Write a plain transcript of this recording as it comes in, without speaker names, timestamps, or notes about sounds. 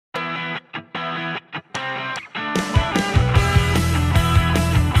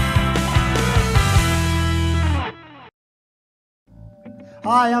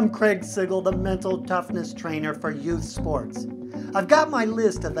Hi, I'm Craig Sigel, the mental toughness trainer for youth sports. I've got my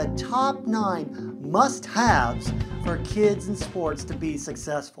list of the top 9 must-haves for kids in sports to be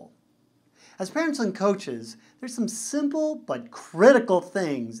successful. As parents and coaches, there's some simple but critical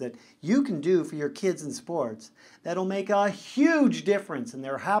things that you can do for your kids in sports that'll make a huge difference in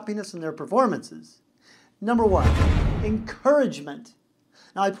their happiness and their performances. Number 1, encouragement.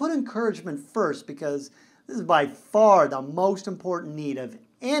 Now, I put encouragement first because this is by far the most important need of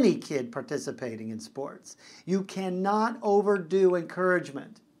any kid participating in sports. You cannot overdo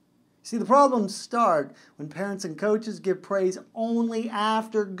encouragement. See, the problems start when parents and coaches give praise only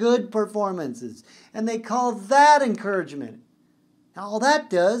after good performances, and they call that encouragement. Now, all that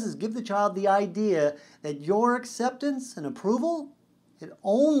does is give the child the idea that your acceptance and approval, it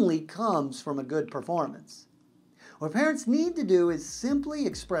only comes from a good performance. What parents need to do is simply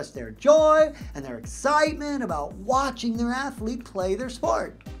express their joy and their excitement about watching their athlete play their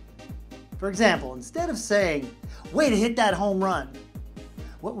sport. For example, instead of saying, "Way to hit that home run,"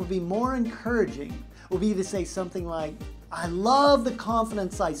 what would be more encouraging would be to say something like, "I love the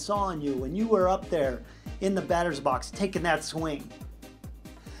confidence I saw in you when you were up there in the batter's box taking that swing."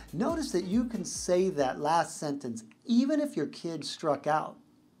 Notice that you can say that last sentence even if your kid struck out.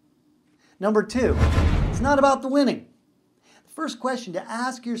 Number 2, it's not about the winning. The first question to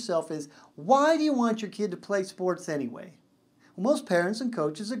ask yourself is, why do you want your kid to play sports anyway? Well, most parents and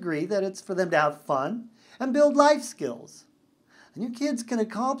coaches agree that it's for them to have fun and build life skills. And your kids can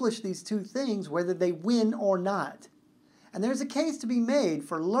accomplish these two things whether they win or not. And there's a case to be made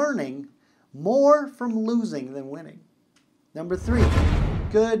for learning more from losing than winning. Number 3,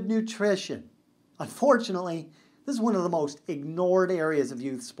 good nutrition. Unfortunately, this is one of the most ignored areas of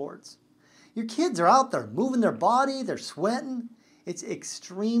youth sports. Your kids are out there moving their body, they're sweating. It's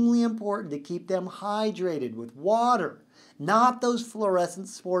extremely important to keep them hydrated with water, not those fluorescent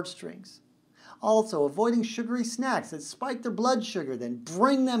sports drinks. Also, avoiding sugary snacks that spike their blood sugar, then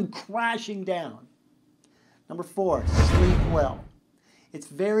bring them crashing down. Number 4, sleep well. It's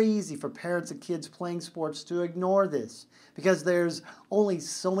very easy for parents and kids playing sports to ignore this because there's only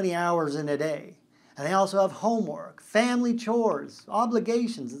so many hours in a day. And they also have homework, family chores,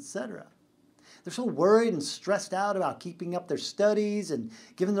 obligations, etc. They're so worried and stressed out about keeping up their studies and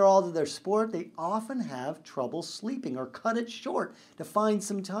giving their all to their sport, they often have trouble sleeping or cut it short to find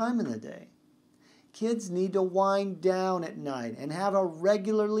some time in the day. Kids need to wind down at night and have a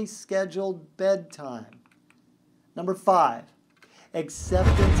regularly scheduled bedtime. Number 5,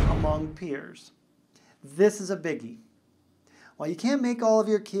 acceptance among peers. This is a biggie. While you can't make all of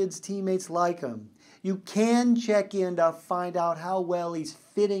your kids' teammates like him, you can check in to find out how well he's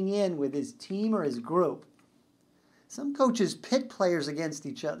fitting in with his team or his group. Some coaches pit players against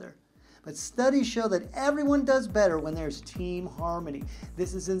each other, but studies show that everyone does better when there's team harmony.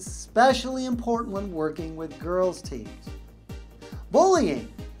 This is especially important when working with girls' teams.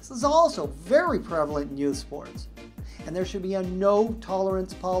 Bullying. This is also very prevalent in youth sports, and there should be a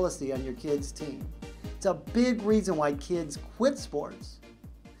no-tolerance policy on your kids' team. It's a big reason why kids quit sports.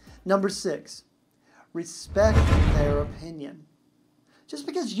 Number 6, respect their opinion. Just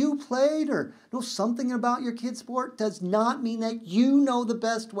because you played or know something about your kid's sport does not mean that you know the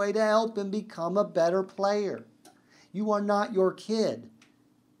best way to help him become a better player. You are not your kid.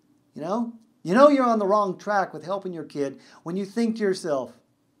 You know you're on the wrong track with helping your kid when you think to yourself,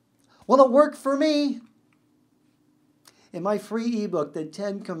 "Well, it worked for me." In my free ebook, The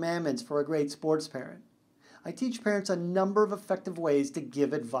 10 Commandments for a Great Sports Parent, I teach parents a number of effective ways to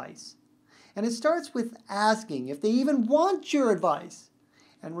give advice. And it starts with asking if they even want your advice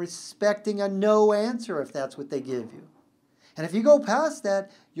and respecting a no answer if that's what they give you. And if you go past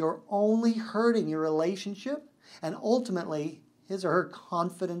that, you're only hurting your relationship and ultimately his or her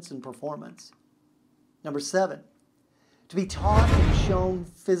confidence and performance. Number 7, to be taught and shown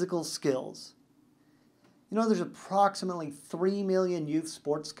physical skills. There's approximately 3 million youth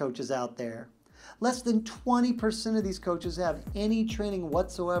sports coaches out there. Less than 20% of these coaches have any training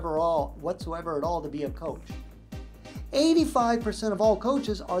whatsoever at all to be a coach. 85% of all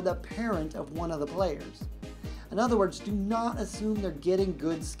coaches are the parent of one of the players. In other words, do not assume they're getting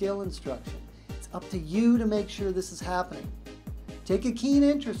good skill instruction. It's up to you to make sure this is happening. Take a keen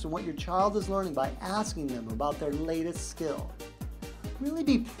interest in what your child is learning by asking them about their latest skill. Really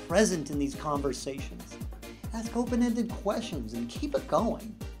be present in these conversations. Ask open-ended questions and keep it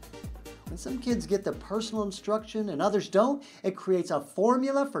going. When some kids get the personal instruction and others don't, it creates a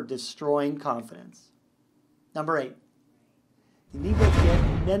formula for destroying confidence. Number 8, you need to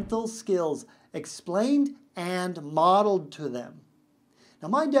get mental skills explained and modeled to them. Now,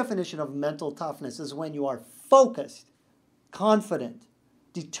 my definition of mental toughness is when you are focused, confident,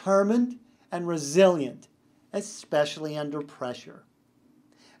 determined, and resilient, especially under pressure.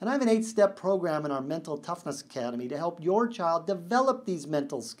 And I have an 8-step program in our Mental Toughness Academy to help your child develop these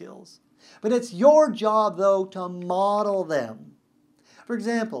mental skills. But it's your job, though, to model them. For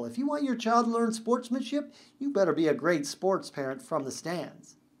example, if you want your child to learn sportsmanship, you better be a great sports parent from the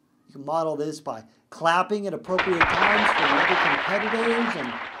stands. You can model this by clapping at appropriate times for the other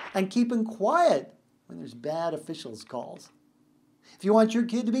competitors and keeping quiet when there's bad officials' calls. If you want your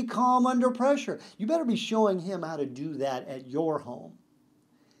kid to be calm under pressure, you better be showing him how to do that at your home.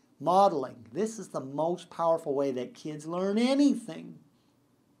 Modeling. This is the most powerful way that kids learn anything.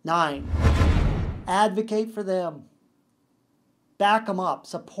 9. Advocate for them. Back them up.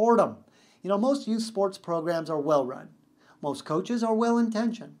 Support them. You know, most youth sports programs are well run. Most coaches are well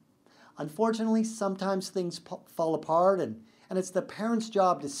intentioned. Unfortunately, sometimes things fall apart and it's the parent's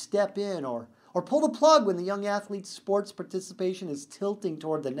job to step in or pull the plug when the young athlete's sports participation is tilting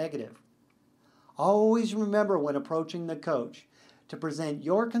toward the negative. Always remember when approaching the coach to present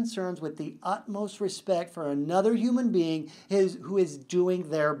your concerns with the utmost respect for another human being who is doing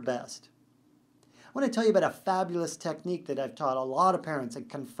their best. I want to tell you about a fabulous technique that I've taught a lot of parents in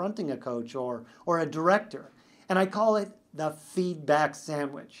confronting a coach or a director, and I call it the feedback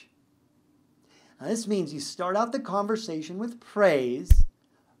sandwich. Now, this means you start out the conversation with praise,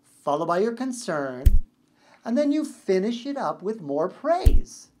 followed by your concern, and then you finish it up with more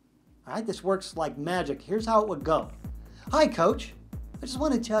praise. All right, this works like magic. Here's how it would go. Hi, Coach. I just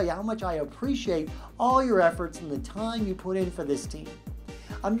want to tell you how much I appreciate all your efforts and the time you put in for this team.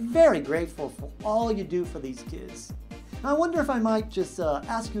 I'm very grateful for all you do for these kids. I wonder if I might just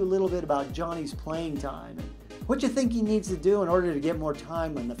ask you a little bit about Johnny's playing time and what you think he needs to do in order to get more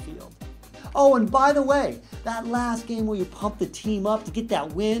time on the field. Oh, and by the way, that last game where you pumped the team up to get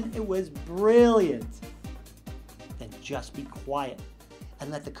that win, it was brilliant. Then just be quiet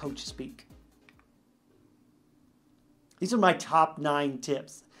and let the coach speak. These are my top 9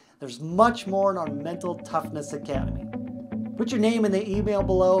 tips. There's much more in our Mental Toughness Academy. Put your name in the email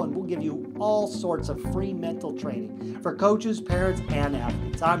below and we'll give you all sorts of free mental training for coaches, parents, and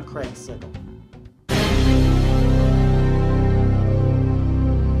athletes. I'm Craig Sigel.